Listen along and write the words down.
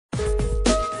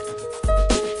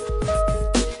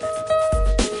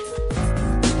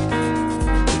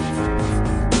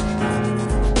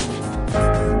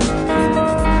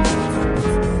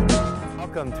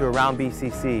Welcome to Around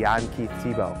BCC. I'm Keith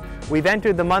Tebow. We've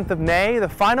entered the month of May, the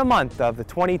final month of the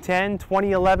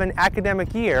 2010-2011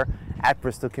 academic year at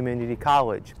Bristol Community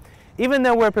College. Even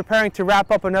though we're preparing to wrap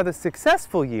up another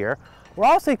successful year, we're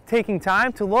also taking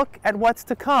time to look at what's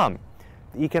to come.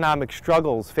 The economic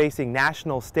struggles facing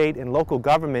national, state, and local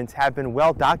governments have been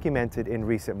well documented in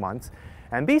recent months,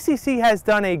 and BCC has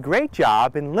done a great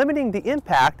job in limiting the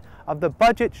impact of the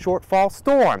budget shortfall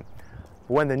storm.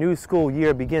 When the new school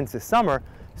year begins this summer,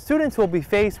 students will be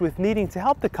faced with needing to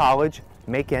help the college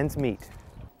make ends meet.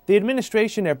 The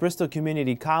administration at Bristol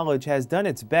Community College has done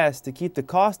its best to keep the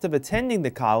cost of attending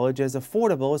the college as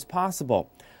affordable as possible.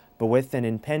 But with an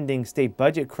impending state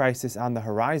budget crisis on the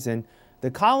horizon,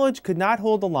 the college could not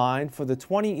hold the line for the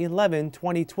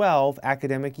 2011-2012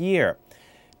 academic year.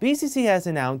 BCC has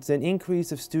announced an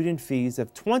increase of student fees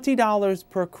of $20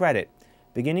 per credit,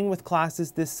 beginning with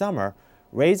classes this summer,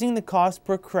 raising the cost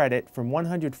per credit from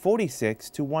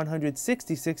 $146 to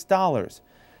 $166.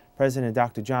 President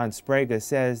Dr. John Sprague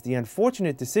says the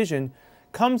unfortunate decision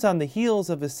comes on the heels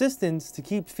of assistance to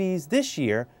keep fees this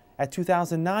year at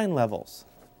 2009 levels.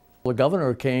 The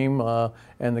governor came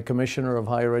and the Commissioner of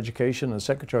Higher Education and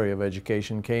Secretary of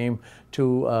Education came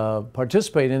to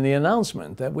participate in the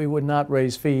announcement that we would not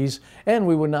raise fees and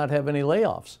we would not have any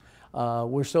layoffs.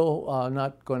 We're still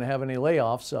not going to have any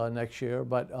layoffs next year,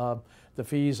 but the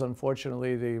fees,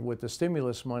 unfortunately, with the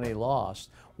stimulus money lost,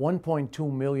 $1.2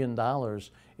 million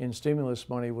in stimulus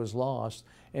money was lost.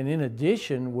 And in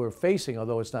addition, we're facing,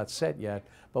 although it's not set yet,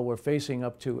 but we're facing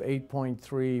up to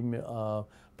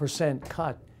 8.3%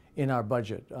 cut in our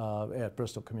budget at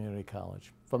Bristol Community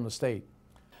College from the state.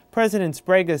 President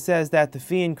Sprague says that the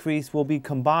fee increase will be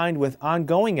combined with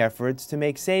ongoing efforts to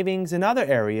make savings in other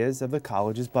areas of the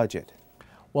college's budget.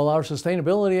 Well, our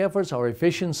sustainability efforts, our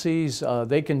efficiencies,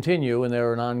 they continue, and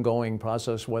they're an ongoing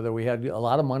process, whether we had a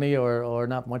lot of money or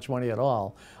not much money at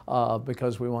all,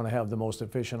 because we want to have the most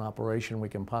efficient operation we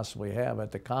can possibly have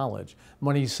at the college.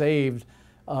 Money saved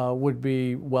would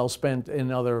be well spent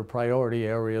in other priority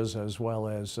areas, as well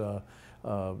as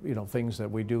things that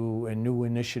we do and new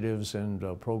initiatives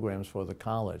and programs for the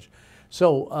college.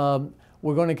 So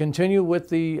we're going to continue with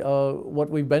what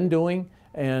we've been doing,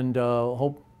 and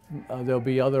hope there'll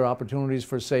be other opportunities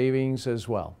for savings as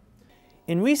well.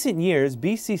 In recent years,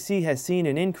 BCC has seen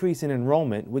an increase in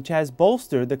enrollment, which has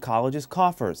bolstered the college's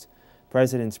coffers.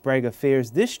 President Sprague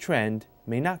fears this trend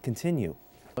may not continue.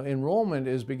 Enrollment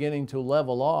is beginning to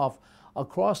level off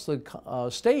across the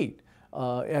state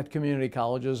at community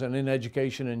colleges and in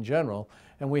education in general.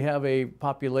 And we have a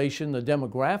population, the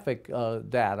demographic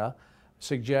data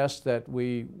suggests that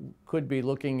we could be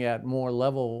looking at more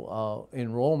level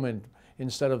enrollment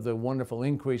instead of the wonderful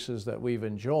increases that we've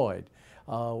enjoyed.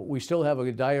 We still have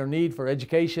a dire need for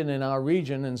education in our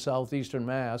region in southeastern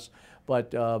Mass, but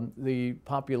the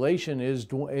population is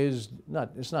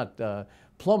not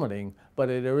plummeting, but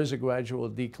there is a gradual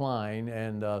decline,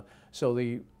 and so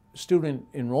the student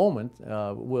enrollment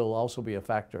will also be a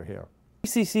factor here.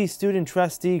 BCC student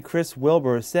trustee Chris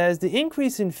Wilbur says the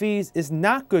increase in fees is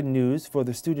not good news for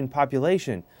the student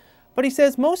population, but he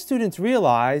says most students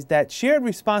realize that shared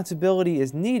responsibility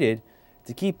is needed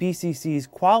to keep BCC's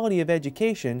quality of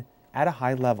education at a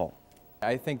high level.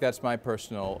 I think that's my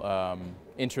personal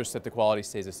interest that the quality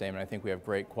stays the same, and I think we have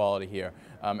great quality here.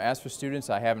 As for students,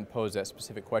 I haven't posed that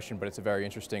specific question, but it's a very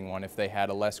interesting one. If they had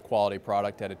a less quality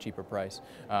product at a cheaper price,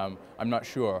 I'm not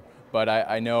sure. But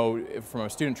I know from a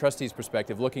student trustee's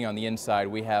perspective, looking on the inside,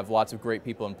 we have lots of great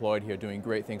people employed here doing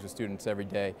great things with students every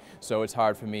day. So it's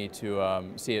hard for me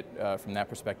to see it from that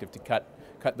perspective, to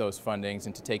cut those fundings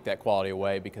and to take that quality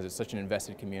away, because it's such an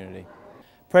invested community.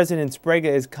 President Sprague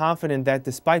is confident that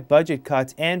despite budget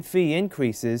cuts and fee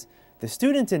increases, the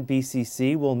students at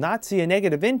BCC will not see a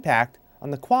negative impact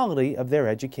on the quality of their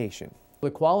education. The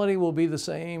quality will be the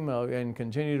same and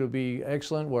continue to be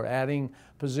excellent. We're adding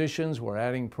positions, we're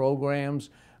adding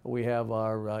programs. We have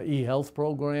our e-health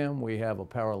program, we have a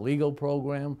paralegal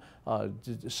program,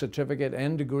 certificate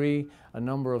and degree, a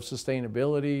number of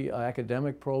sustainability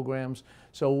academic programs.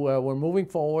 So we're moving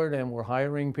forward, and we're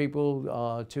hiring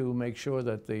people to make sure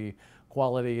that the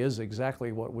quality is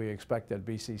exactly what we expect at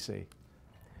BCC.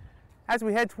 As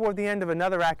we head toward the end of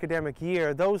another academic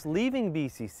year, those leaving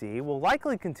BCC will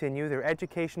likely continue their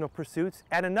educational pursuits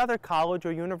at another college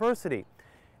or university.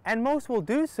 And most will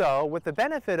do so with the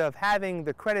benefit of having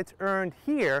the credits earned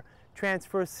here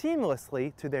transfer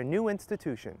seamlessly to their new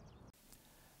institution.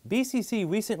 BCC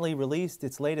recently released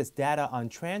its latest data on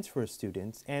transfer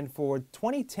students, and for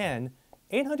 2010,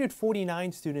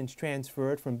 849 students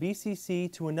transferred from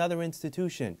BCC to another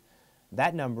institution.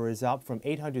 That number is up from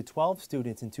 812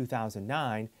 students in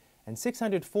 2009 and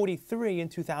 643 in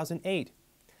 2008.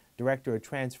 Director of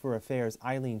Transfer Affairs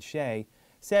Eileen Shea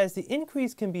says the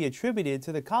increase can be attributed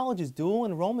to the college's dual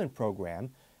enrollment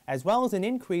program, as well as an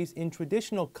increase in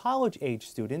traditional college-age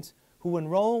students who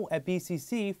enroll at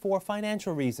BCC for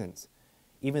financial reasons.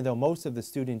 Even though most of the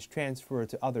students transfer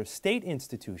to other state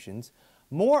institutions,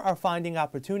 more are finding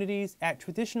opportunities at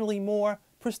traditionally more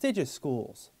prestigious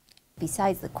schools.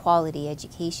 Besides the quality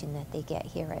education that they get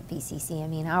here at BCC, I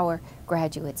mean, our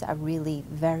graduates are really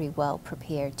very well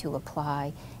prepared to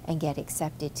apply and get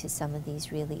accepted to some of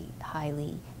these really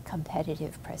highly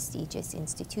competitive, prestigious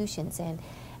institutions.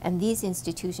 And these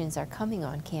institutions are coming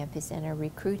on campus and are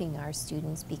recruiting our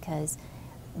students because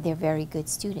they're very good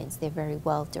students. They're very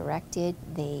well directed.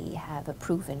 They have a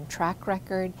proven track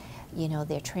record. You know,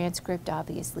 their transcript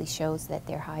obviously shows that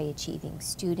they're high achieving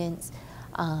students.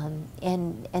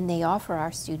 And they offer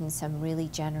our students some really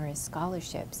generous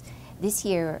scholarships. This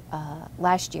year,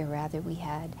 last year rather, we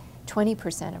had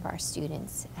 20% of our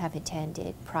students have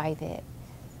attended private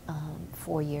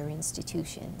four-year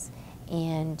institutions.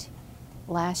 And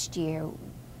last year,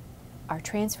 our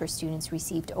transfer students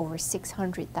received over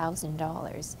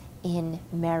 $600,000 in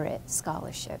merit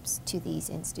scholarships to these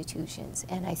institutions.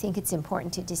 And I think it's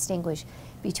important to distinguish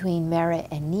between merit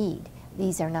and need.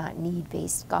 These are not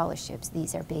need-based scholarships.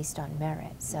 These are based on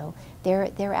merit. So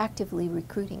they're actively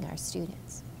recruiting our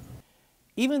students.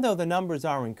 Even though the numbers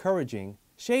are encouraging,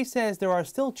 Shea says there are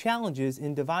still challenges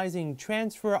in devising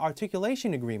transfer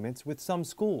articulation agreements with some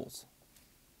schools.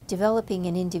 Developing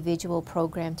an individual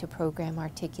program-to-program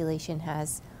articulation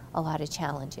has a lot of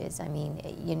challenges. I mean,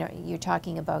 you know, you're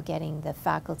talking about getting the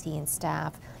faculty and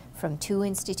staff from two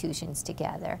institutions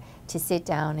together to sit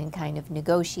down and kind of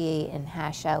negotiate and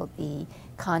hash out the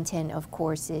content of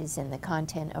courses and the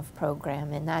content of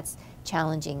program, and that's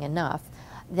challenging enough.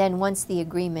 Then once the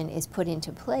agreement is put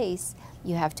into place,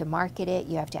 you have to market it,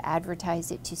 you have to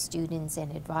advertise it to students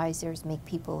and advisors, make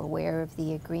people aware of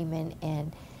the agreement,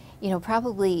 and you know,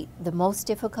 probably the most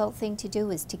difficult thing to do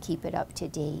is to keep it up to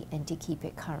date and to keep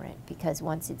it current, because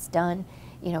once it's done,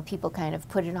 you know, people kind of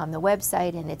put it on the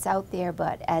website and it's out there,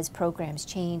 but as programs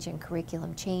change and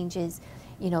curriculum changes,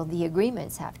 you know, the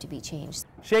agreements have to be changed.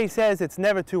 Shea says it's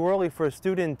never too early for a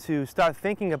student to start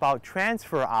thinking about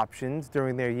transfer options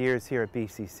during their years here at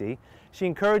BCC. She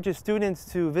encourages students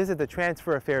to visit the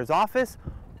Transfer Affairs office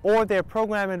or their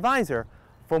program advisor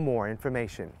for more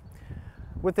information.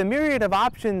 With the myriad of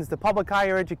options the public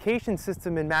higher education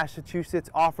system in Massachusetts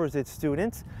offers its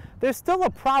students, there's still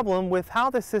a problem with how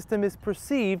the system is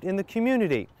perceived in the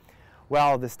community.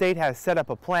 Well, the state has set up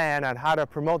a plan on how to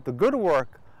promote the good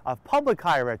work of public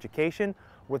higher education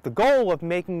with the goal of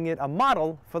making it a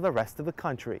model for the rest of the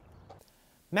country.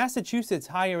 Massachusetts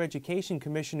Higher Education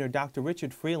Commissioner Dr.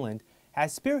 Richard Freeland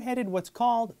has spearheaded what's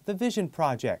called the Vision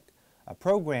Project, a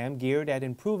program geared at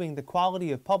improving the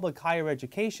quality of public higher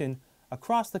education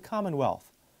across the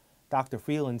Commonwealth. Dr.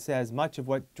 Freeland says much of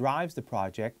what drives the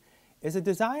project is a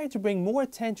desire to bring more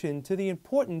attention to the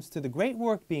importance to the great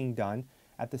work being done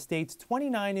at the state's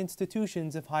 29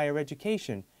 institutions of higher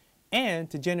education and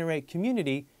to generate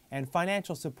community and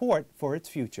financial support for its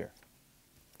future.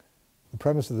 The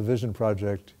premise of the Vision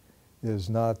Project is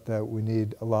not that we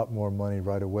need a lot more money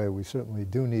right away. We certainly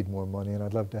do need more money, and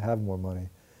I'd love to have more money.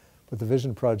 But the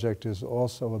Vision Project is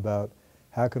also about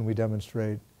how can we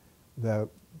demonstrate that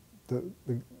the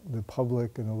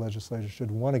public and the legislature should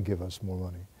want to give us more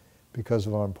money because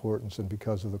of our importance and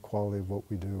because of the quality of what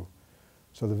we do.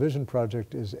 So the Vision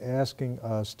Project is asking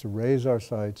us to raise our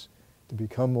sights, to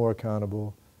become more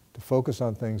accountable, to focus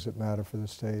on things that matter for the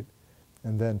state,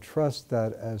 and then trust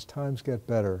that as times get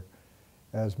better,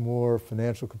 as more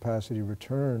financial capacity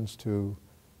returns to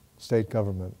state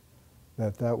government,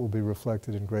 that will be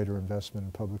reflected in greater investment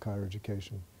in public higher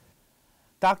education.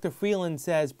 Dr. Freeland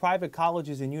says private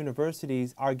colleges and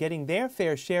universities are getting their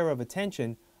fair share of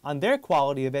attention on their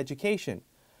quality of education.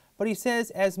 But he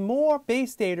says as more Bay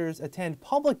Staters attend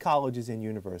public colleges and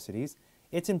universities,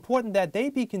 it's important that they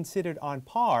be considered on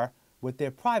par with their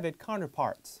private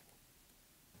counterparts.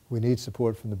 We need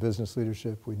support from the business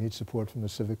leadership. We need support from the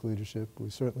civic leadership. We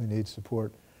certainly need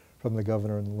support from the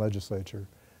governor and the legislature.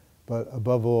 But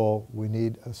above all, we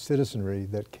need a citizenry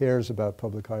that cares about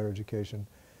public higher education,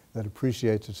 that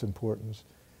appreciates its importance,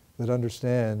 that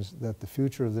understands that the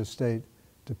future of this state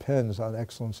depends on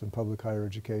excellence in public higher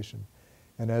education.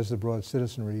 And as the broad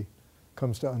citizenry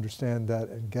comes to understand that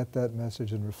and get that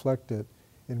message and reflect it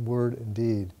in word and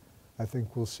deed, I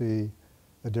think we'll see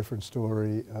a different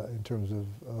story in terms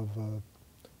of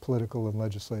political and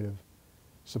legislative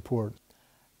support.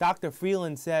 Dr.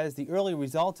 Freeland says the early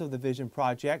results of the Vision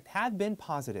Project have been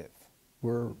positive.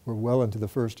 we're well into the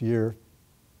first year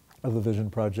of the Vision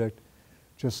Project.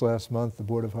 Just last month, the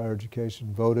Board of Higher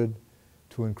Education voted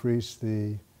to increase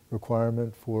the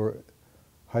requirement for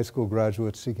high school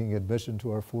graduates seeking admission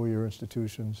to our four-year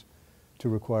institutions to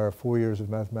require 4 years of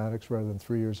mathematics rather than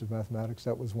 3 years of mathematics.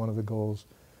 That was one of the goals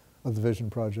of the Vision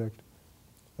Project.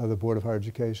 The Board of Higher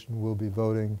Education will be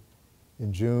voting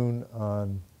in June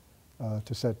on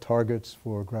to set targets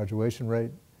for graduation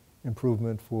rate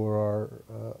improvement for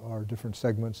our different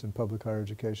segments in public higher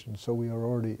education. So we are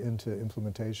already into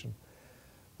implementation.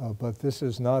 But this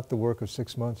is not the work of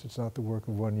 6 months. It's not the work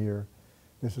of 1 year.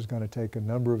 This is going to take a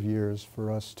number of years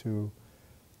for us to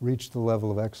reach the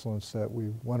level of excellence that we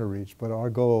want to reach. But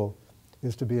our goal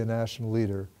is to be a national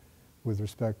leader with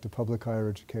respect to public higher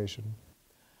education.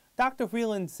 Dr.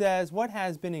 Freeland says what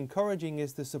has been encouraging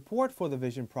is the support for the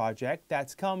Vision Project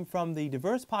that's come from the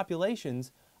diverse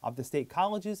populations of the state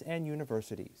colleges and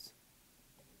universities.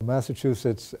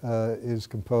 Massachusetts is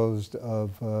composed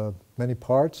of many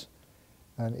parts,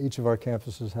 and each of our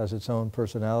campuses has its own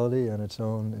personality and its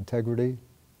own integrity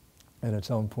and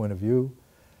its own point of view.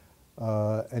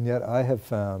 And yet I have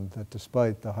found that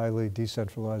despite the highly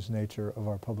decentralized nature of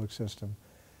our public system,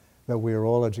 that we are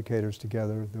all educators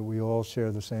together, that we all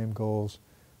share the same goals,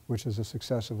 which is the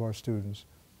success of our students,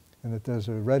 and that there's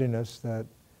a readiness that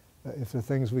if there are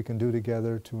things we can do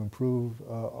together to improve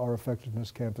our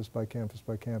effectiveness campus by campus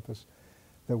by campus,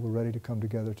 that we're ready to come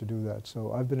together to do that.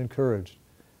 So I've been encouraged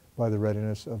by the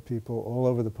readiness of people all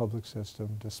over the public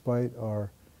system, despite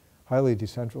our highly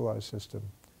decentralized system,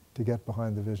 to get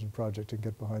behind the Vision Project and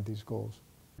get behind these goals.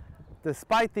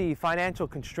 Despite the financial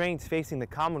constraints facing the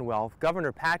Commonwealth,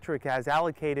 Governor Patrick has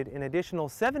allocated an additional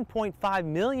 $7.5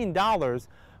 million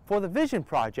for the Vision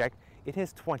Project in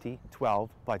his 2012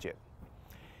 budget.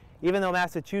 Even though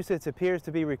Massachusetts appears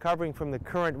to be recovering from the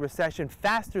current recession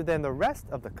faster than the rest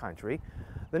of the country,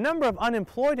 the number of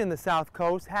unemployed in the South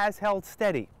Coast has held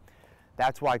steady.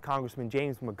 That's why Congressman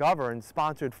James McGovern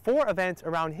sponsored 4 events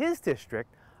around his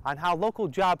district on how local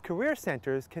job career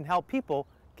centers can help people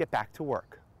get back to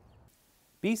work.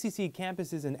 BCC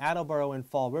campuses in Attleboro and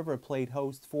Fall River played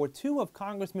host for 2 of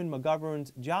Congressman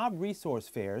McGovern's job resource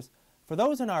fairs for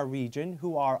those in our region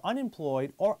who are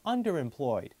unemployed or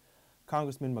underemployed.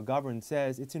 Congressman McGovern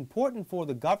says it's important for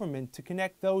the government to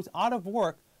connect those out of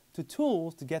work to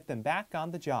tools to get them back on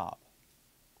the job.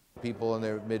 People in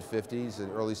their mid-50s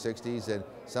and early 60s, and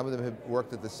some of them have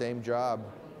worked at the same job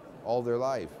all their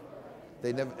life.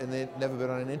 They've never been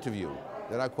on an interview.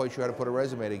 They're not quite sure how to put a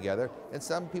resume together, and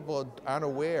some people aren't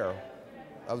aware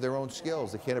of their own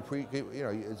skills. They can't appreciate, you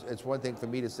know, it's one thing for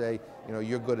me to say, you know,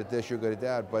 you're good at this, you're good at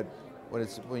that, but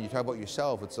when you talk about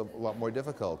yourself, it's a lot more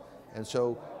difficult. And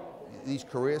so these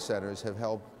career centers have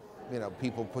helped, you know,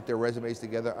 people put their resumes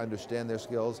together, understand their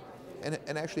skills, and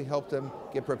actually help them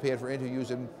get prepared for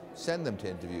interviews and send them to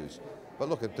interviews. But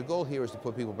look, the goal here is to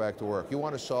put people back to work. You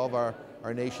want to solve our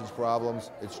nation's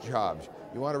problems, it's jobs.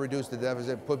 You want to reduce the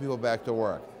deficit, put people back to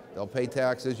work. They'll pay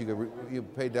taxes, you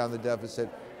pay down the deficit.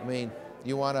 I mean,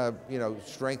 you want to, you know,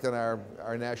 strengthen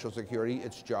our national security,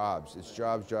 it's jobs. It's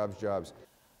jobs, jobs, jobs.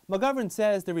 McGovern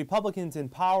says the Republicans in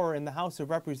power in the House of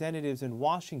Representatives in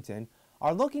Washington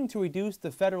are looking to reduce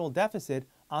the federal deficit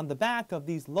on the back of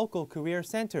these local career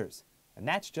centers, and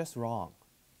that's just wrong.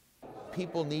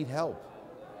 People need help.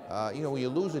 You know, when you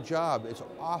lose a job, it's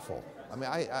awful. I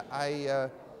mean,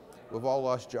 we've all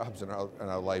lost jobs in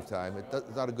our lifetime.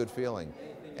 It's not a good feeling.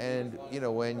 And, you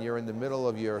know, when you're in the middle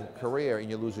of your career and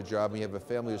you lose a job and you have a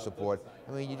family to support,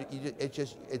 I mean,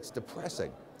 it's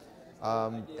depressing.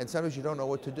 And sometimes you don't know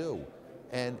what to do.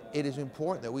 And it is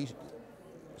important that we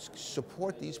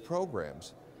support these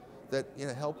programs that, you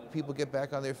know, help people get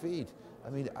back on their feet. I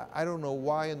mean, I don't know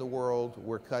why in the world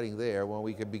we're cutting there when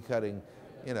we could be cutting,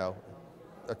 you know,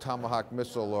 a Tomahawk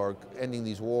missile or ending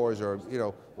these wars, or, you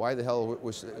know, why the hell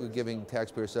we're giving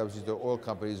taxpayer subsidies to oil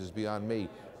companies is beyond me.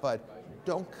 But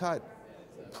don't cut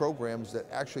programs that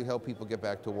actually help people get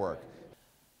back to work.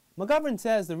 McGovern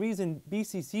says the reason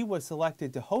BCC was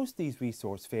selected to host these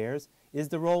resource fairs is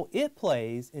the role it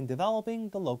plays in developing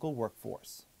the local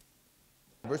workforce.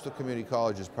 Bristol Community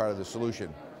College is part of the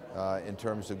solution in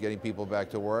terms of getting people back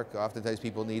to work. Oftentimes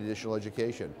people need additional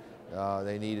education.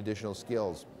 They need additional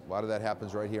skills. A lot of that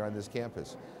happens right here on this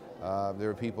campus. There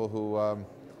are people who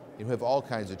have all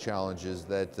kinds of challenges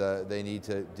that they need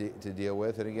to deal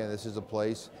with. And again, this is a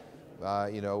place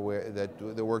you know,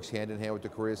 that works hand in hand with the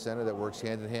Career Center, that works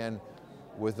hand in hand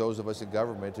with those of us in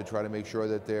government to try to make sure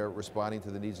that they're responding to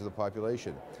the needs of the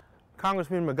population.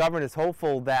 Congressman McGovern is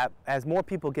hopeful that as more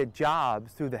people get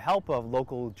jobs through the help of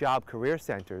local job career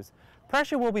centers,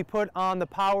 pressure will be put on the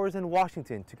powers in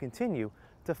Washington to continue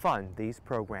to fund these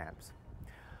programs.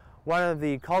 One of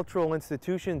the cultural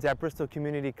institutions at Bristol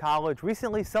Community College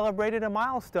recently celebrated a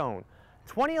milestone.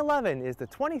 2011 is the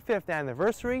 25th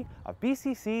anniversary of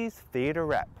BCC's Theater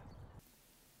Rep.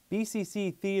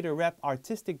 BCC Theater Rep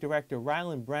Artistic Director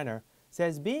Ryland Brenner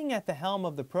says being at the helm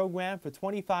of the program for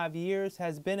 25 years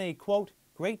has been a, quote,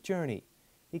 great journey.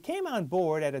 He came on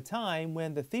board at a time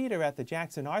when the theater at the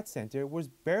Jackson Arts Center was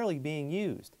barely being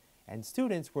used, and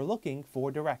students were looking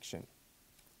for direction.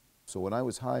 So when I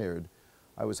was hired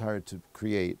to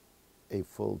create a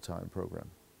full-time program.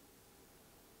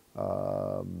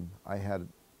 I had,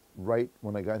 right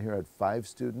when I got here, I had 5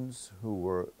 students who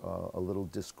were a little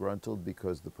disgruntled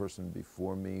because the person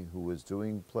before me who was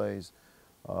doing plays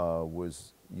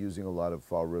was using a lot of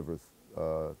Fall River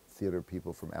theater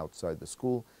people from outside the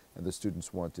school, and the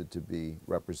students wanted to be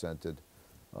represented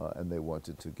and they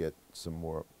wanted to get some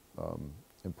more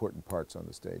important parts on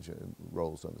the stage and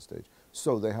roles on the stage.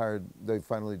 So they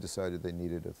finally decided they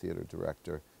needed a theater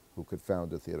director who could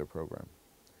found a theater program.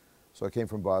 So I came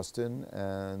from Boston,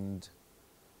 and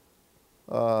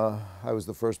I was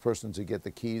the first person to get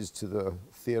the keys to the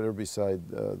theater beside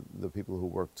the people who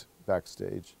worked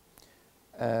backstage.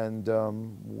 And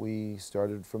we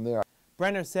started from there.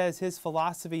 Brenner says his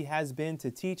philosophy has been to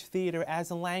teach theater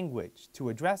as a language, to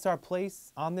address our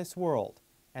place on this world,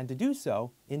 and to do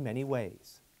so in many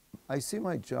ways. I see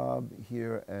my job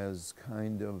here as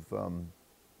kind of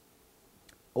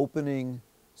opening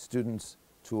students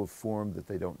to a form that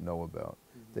they don't know about.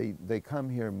 They come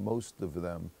here, most of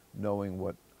them, knowing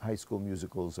what high school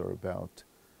musicals are about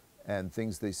and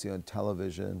things they see on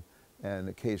television, and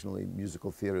occasionally musical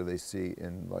theater they see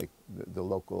in like the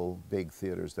local big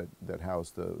theaters that house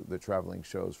the traveling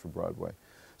shows for Broadway.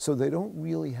 So they don't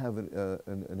really have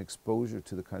an exposure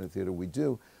to the kind of theater we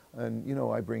do. And you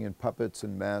know, I bring in puppets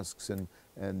and masks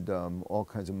and all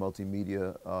kinds of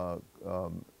multimedia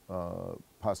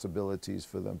possibilities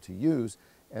for them to use.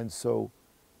 And so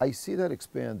I see that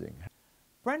expanding.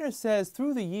 Brenner says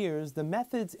through the years, the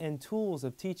methods and tools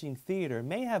of teaching theater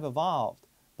may have evolved,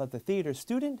 but the theater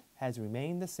student has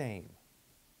remained the same.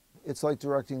 It's like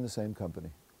directing the same company.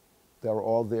 They're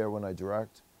all there when I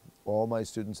direct. All my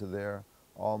students are there.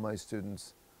 All my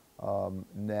students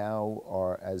now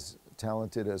are as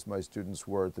talented as my students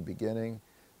were at the beginning,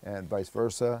 and vice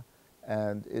versa.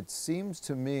 And it seems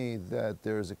to me that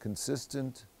there is a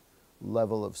consistent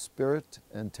level of spirit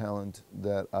and talent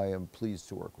that I am pleased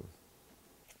to work with.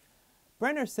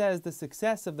 Brenner says the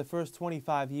success of the first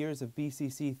 25 years of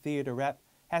BCC Theater Rep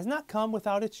has not come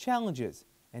without its challenges,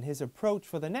 and his approach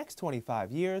for the next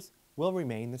 25 years will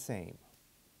remain the same.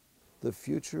 The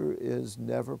future is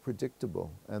never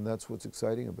predictable, and that's what's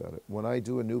exciting about it. When I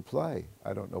do a new play,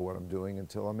 I don't know what I'm doing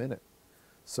until I'm in it.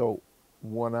 So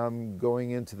when I'm going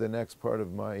into the next part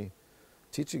of my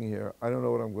teaching here, I don't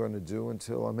know what I'm going to do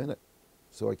until I'm in it.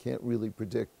 So I can't really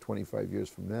predict 25 years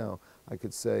from now. I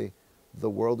could say the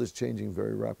world is changing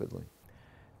very rapidly.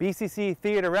 BCC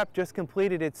Theater Rep just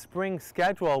completed its spring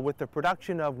schedule with the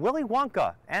production of Willy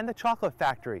Wonka and the Chocolate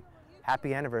Factory.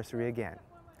 Happy anniversary again.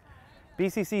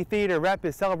 BCC Theater Rep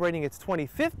is celebrating its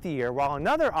 25th year, while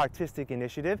another artistic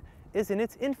initiative is in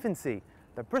its infancy,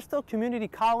 the Bristol Community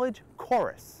College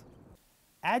Chorus.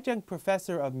 Adjunct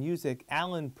Professor of Music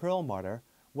Alan Perlmutter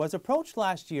was approached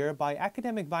last year by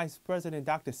Academic Vice President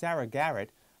Dr. Sarah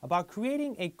Garrett about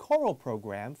creating a choral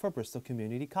program for Bristol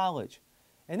Community College.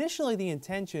 Initially, the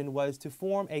intention was to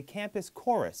form a campus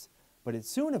chorus, but it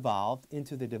soon evolved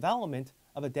into the development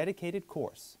of a dedicated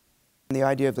course. The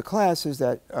idea of the class is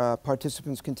that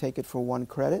participants can take it for 1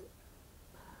 credit,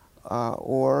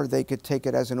 or they could take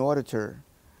it as an auditor.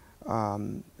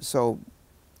 So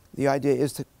the idea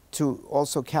is to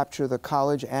also capture the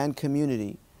college and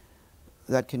community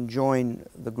that can join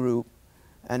the group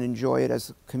and enjoy it as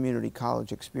a community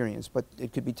college experience, but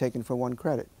it could be taken for 1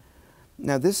 credit.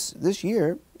 Now this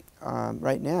year,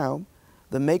 right now,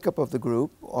 the makeup of the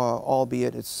group,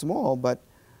 albeit it's small, but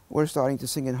we're starting to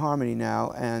sing in harmony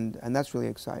now, and that's really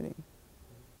exciting.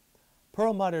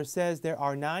 Perlmutter says there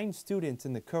are 9 students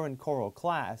in the current choral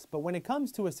class, but when it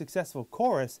comes to a successful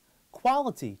chorus,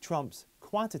 quality trumps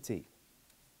quantity.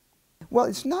 Well,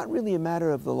 it's not really a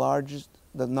matter of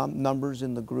the numbers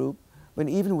in the group, but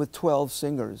even with 12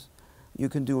 singers, you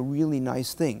can do really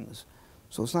nice things.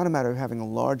 So it's not a matter of having a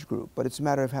large group, but it's a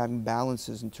matter of having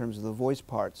balances in terms of the voice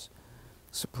parts,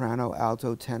 soprano,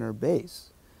 alto, tenor,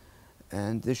 bass.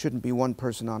 And there shouldn't be 1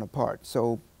 person on a part.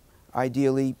 So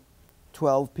ideally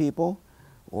 12 people,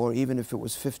 or even if it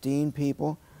was 15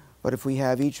 people, but if we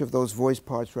have each of those voice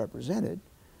parts represented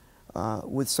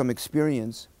with some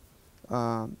experience,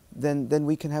 then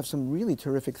we can have some really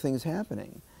terrific things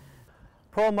happening.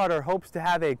 Perlmutter hopes to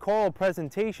have a choral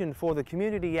presentation for the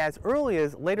community as early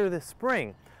as later this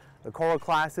spring. The choral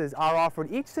classes are offered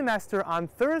each semester on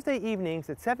Thursday evenings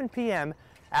at 7 p.m.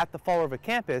 at the Fall River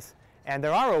campus, and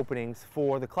there are openings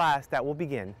for the class that will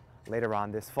begin later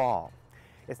on this fall.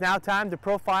 It's now time to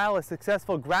profile a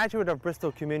successful graduate of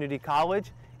Bristol Community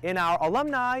College in our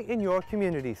Alumni in Your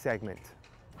Community segment.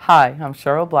 Hi, I'm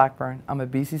Cheryl Blackburn. I'm a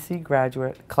BCC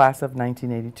graduate, class of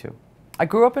 1982. I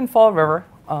grew up in Fall River,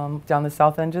 down the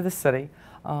south end of the city,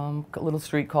 a little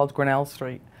street called Grinnell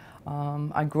Street.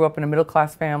 I grew up in a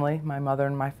middle-class family, my mother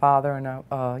and my father and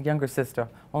a younger sister,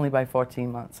 only by 14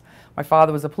 months. My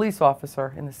father was a police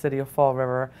officer in the city of Fall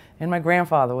River, and my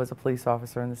grandfather was a police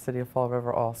officer in the city of Fall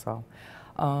River also.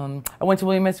 I went to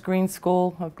William S. Green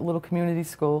School, a little community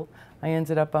school. I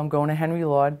ended up going to Henry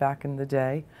Lord back in the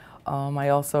day. I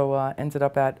also ended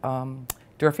up at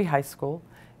Durfee High School.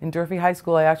 In Durfee High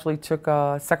School, I actually took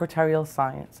secretarial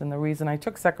science, and the reason I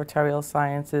took secretarial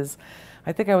science is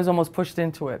I think I was almost pushed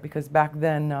into it, because back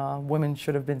then women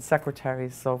should have been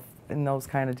secretaries, so in those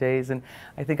kind of days, and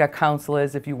I think our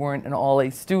counselors, if you weren't an all-A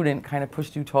student, kind of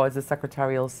pushed you towards the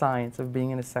secretarial science of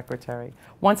being a secretary.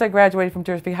 Once I graduated from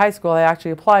Durfee High School, I actually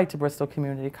applied to Bristol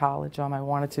Community College. I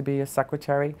wanted to be a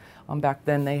secretary. Back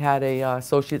then they had a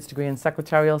associate's degree in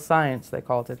secretarial science, they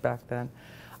called it back then.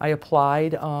 I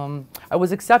applied. I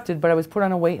was accepted, but I was put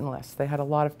on a waiting list. They had a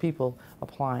lot of people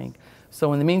applying.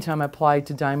 So in the meantime, I applied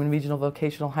to Diamond Regional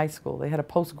Vocational High School. They had a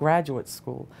postgraduate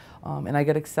school, and I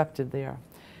got accepted there.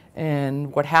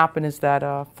 And what happened is that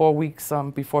 4 weeks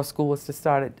before school was to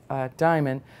start at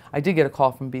Diamond, I did get a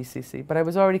call from BCC, but I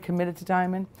was already committed to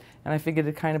Diamond, and I figured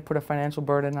it kind of put a financial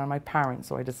burden on my parents,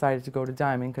 so I decided to go to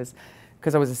Diamond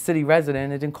because I was a city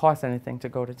resident. It didn't cost anything to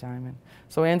go to Diamond.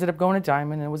 So I ended up going to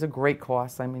Diamond, and it was a great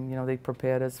course. I mean, you know, they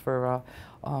prepared us for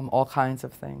all kinds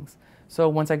of things. So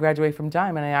once I graduated from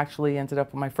Diamond, I actually ended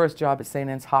up with my first job at St.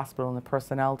 Anne's Hospital in the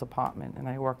personnel department, and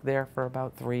I worked there for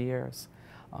about 3 years.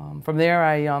 From there,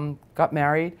 I got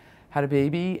married, had a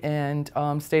baby, and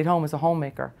stayed home as a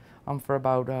homemaker for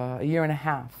about a year and a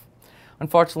half.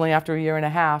 Unfortunately, after a year and a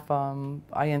half,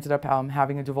 I ended up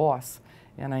having a divorce.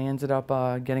 And I ended up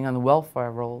getting on the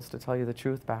welfare rolls, to tell you the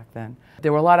truth, back then.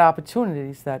 There were a lot of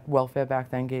opportunities that welfare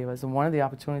back then gave us, and one of the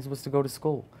opportunities was to go to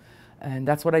school. And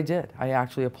that's what I did. I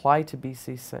actually applied to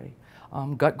BCC,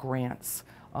 got grants.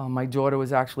 My daughter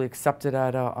was actually accepted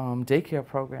at a daycare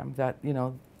program that, you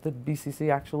know, the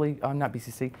BCC actually, not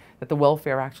BCC, that the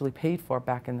welfare actually paid for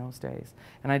back in those days.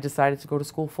 And I decided to go to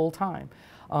school full time.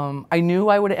 I knew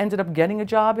I would have ended up getting a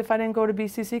job if I didn't go to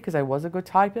BCC, because I was a good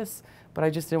typist, but I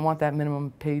just didn't want that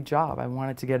minimum paid job. I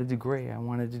wanted to get a degree. I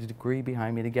wanted a degree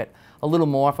behind me to get a little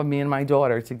more for me and my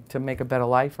daughter to make a better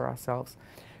life for ourselves.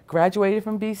 Graduated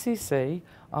from BCC.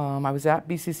 I was at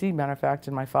BCC, matter of fact,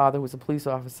 and my father, who was a police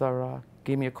officer,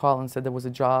 gave me a call and said there was a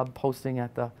job posting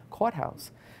at the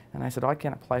courthouse. And I said, oh, I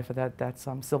can't apply for that, that's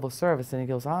civil service. And he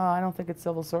goes, I don't think it's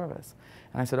civil service.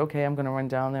 And I said, okay, I'm going to run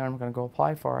down there and I'm going to go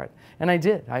apply for it. And I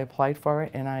did. I applied for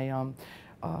it, and I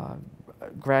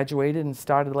graduated and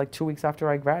started like 2 weeks after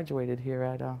I graduated here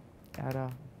at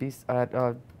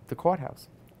the courthouse.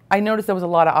 I noticed there was a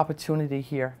lot of opportunity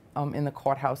here in the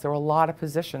courthouse. There were a lot of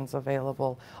positions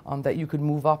available that you could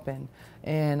move up in.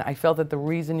 And I felt that the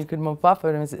reason you could move up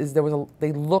in is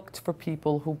they looked for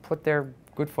people who put their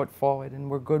good foot forward and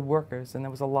were good workers, and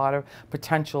there was a lot of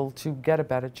potential to get a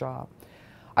better job.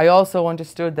 I also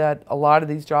understood that a lot of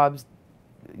these jobs,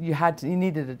 you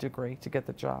needed a degree to get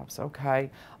the jobs, okay?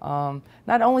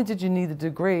 Not only did you need a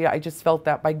degree, I just felt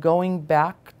that by going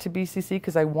back to BCC,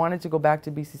 because I wanted to go back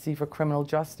to BCC for criminal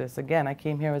justice. Again, I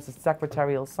came here as a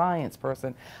secretarial science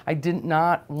person. I did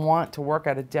not want to work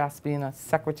at a desk being a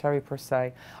secretary per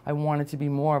se. I wanted to be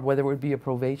more, whether it would be a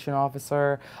probation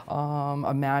officer,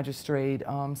 a magistrate,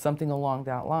 something along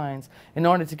that lines. In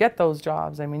order to get those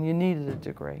jobs, I mean, you needed a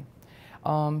degree.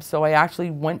 So I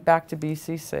actually went back to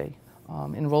BCC.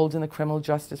 Enrolled in the criminal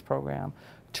justice program,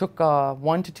 took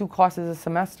 1 to 2 courses a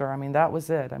semester. I mean, that was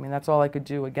it. I mean, that's all I could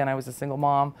do. Again, I was a single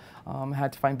mom,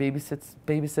 had to find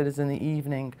babysitters in the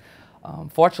evening.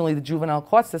 Fortunately, the juvenile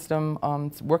court system,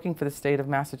 working for the state of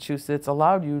Massachusetts,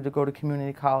 allowed you to go to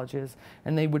community colleges,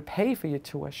 and they would pay for your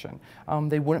tuition.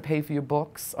 They wouldn't pay for your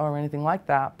books or anything like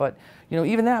that, but you know,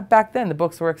 even that back then, the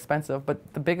books were expensive,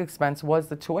 but the big expense was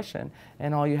the tuition,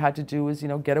 and all you had to do was, you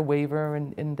know, get a waiver,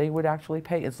 and they would actually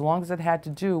pay, as long as it had to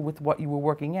do with what you were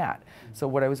working at. So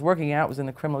what I was working at was in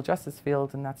the criminal justice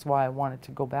field, and that's why I wanted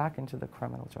to go back into the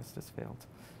criminal justice field.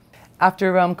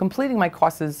 After completing my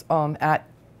courses at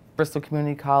Bristol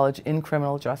Community College in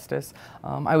criminal justice.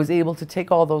 I was able to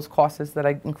take all those courses that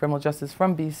in criminal justice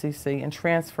from BCC and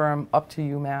transfer them up to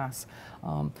UMass.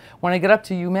 When I got up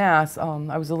to UMass,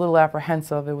 I was a little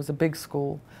apprehensive. It was a big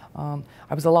school.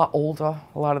 I was a lot older.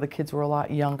 A lot of the kids were a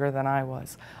lot younger than I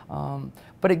was.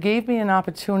 But it gave me an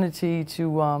opportunity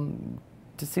to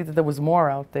see that there was more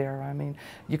out there. I mean,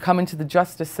 you come into the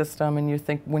justice system and you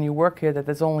think when you work here that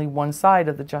there's only one side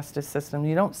of the justice system.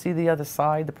 You don't see the other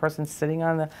side, the person sitting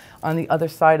on the other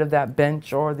side of that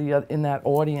bench or in that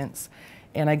audience.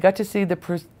 And I got to see the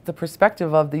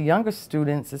perspective of the younger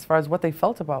students as far as what they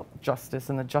felt about justice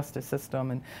and the justice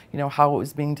system and, you know, how it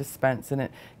was being dispensed. And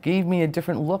it gave me a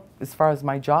different look as far as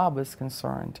my job was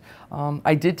concerned.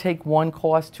 I did take one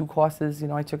course, 2 courses. You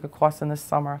know, I took a course in the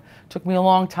summer. It took me a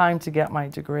long time to get my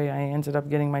degree. I ended up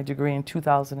getting my degree in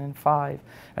 2005.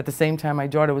 At the same time, my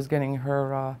daughter was getting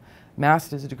her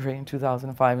master's degree in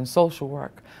 2005 in social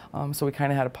work. So we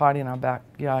kind of had a party in our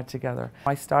backyard together.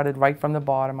 I started right from the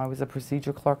bottom. I was a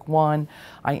procedure clerk 1.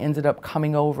 I ended up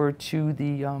coming over to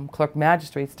the clerk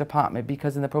magistrate's department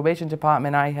because in the probation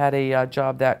department I had a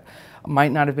job that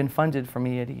might not have been funded for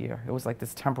me at a year. It was like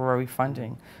this temporary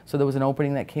funding. So there was an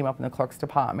opening that came up in the clerk's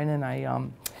department and I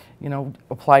you know,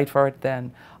 applied for it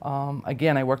then.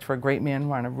 Again, I worked for a great man,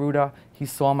 Ron Arruda. He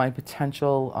saw my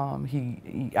potential.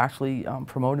 He actually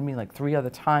promoted me like 3 other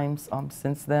times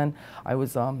since then. I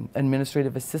was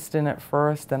administrative assistant at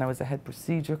first, then I was a head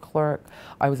procedure clerk.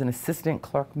 I was an assistant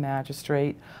clerk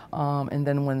magistrate, and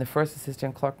then when the first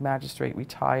assistant clerk magistrate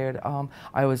retired,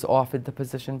 I was offered the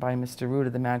position by Mr.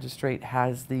 Arruda. The magistrate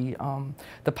has the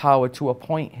power to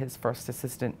appoint his first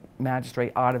assistant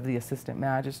magistrate out of the assistant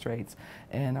magistrates.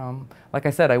 And like I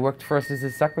said, I worked first as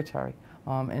his secretary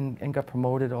and got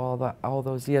promoted all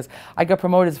those years. I got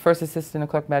promoted as first assistant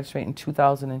clerk magistrate in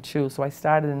 2002, so I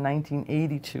started in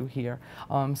 1982 here.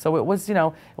 So it was, you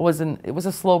know, it was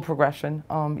a slow progression,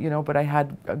 you know, but I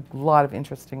had a lot of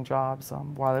interesting jobs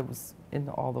while I was in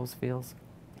all those fields.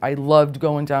 I loved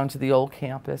going down to the old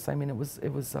campus. I mean, it was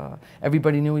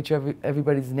everybody knew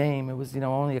everybody's name. It was, you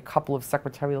know, only a couple of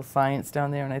secretarial science down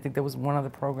there, and I think there was one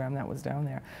other program that was down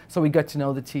there. So we got to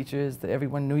know the teachers. That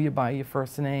everyone knew you by your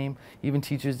first name, even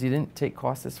teachers you didn't take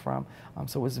courses from.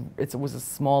 So it was a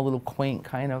small little quaint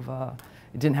kind of.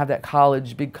 It didn't have that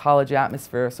big college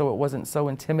atmosphere, so it wasn't so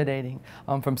intimidating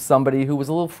from somebody who was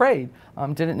a little afraid,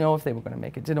 didn't know if they were going to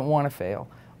make it, didn't want to fail.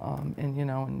 And you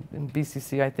know, in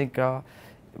BCC, I think.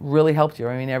 Really helped you.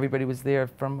 I mean, everybody was there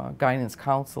from guidance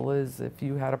counselors. If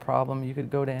you had a problem, you could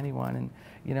go to anyone, and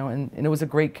you know, and it was a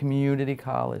great community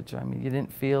college. I mean,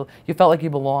 you felt like you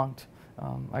belonged.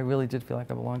 I really did feel like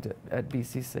I belonged at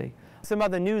BCC. Some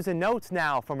other news and notes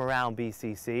now from around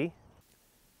BCC.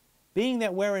 Being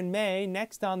that we're in May,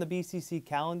 next on the BCC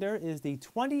calendar is the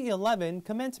 2011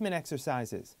 commencement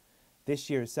exercises. This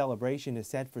year's celebration is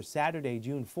set for Saturday,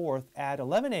 June 4th at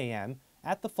 11 a.m.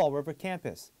 at the Fall River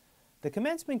campus. The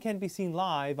commencement can be seen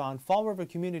live on Fall River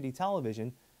Community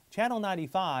Television, Channel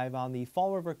 95 on the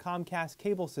Fall River Comcast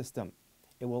cable system.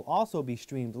 It will also be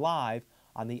streamed live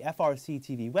on the FRC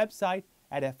TV website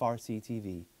at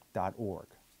frctv.org.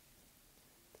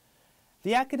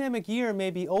 The academic year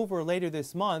may be over later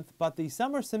this month, but the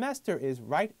summer semester is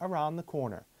right around the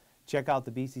corner. Check out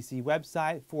the BCC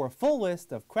website for a full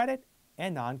list of credit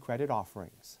and non-credit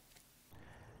offerings.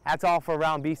 That's all for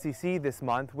Around BCC this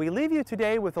month. We leave you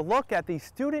today with a look at the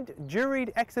student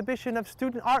juried exhibition of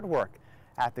student artwork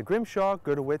at the Grimshaw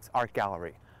Gudowitz Art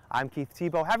Gallery. I'm Keith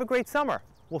Tebow. Have a great summer.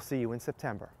 We'll see you in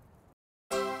September.